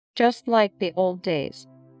just like the old days.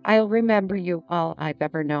 I'll remember you all I've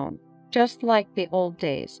ever known, just like the old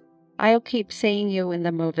days. I'll keep seeing you in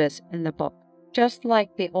the movies, in the book, just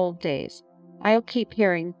like the old days. I'll keep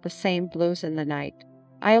hearing the same blues in the night.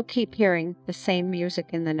 I'll keep hearing the same music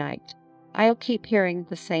in the night. I'll keep hearing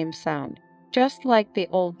the same sound, just like the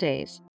old days.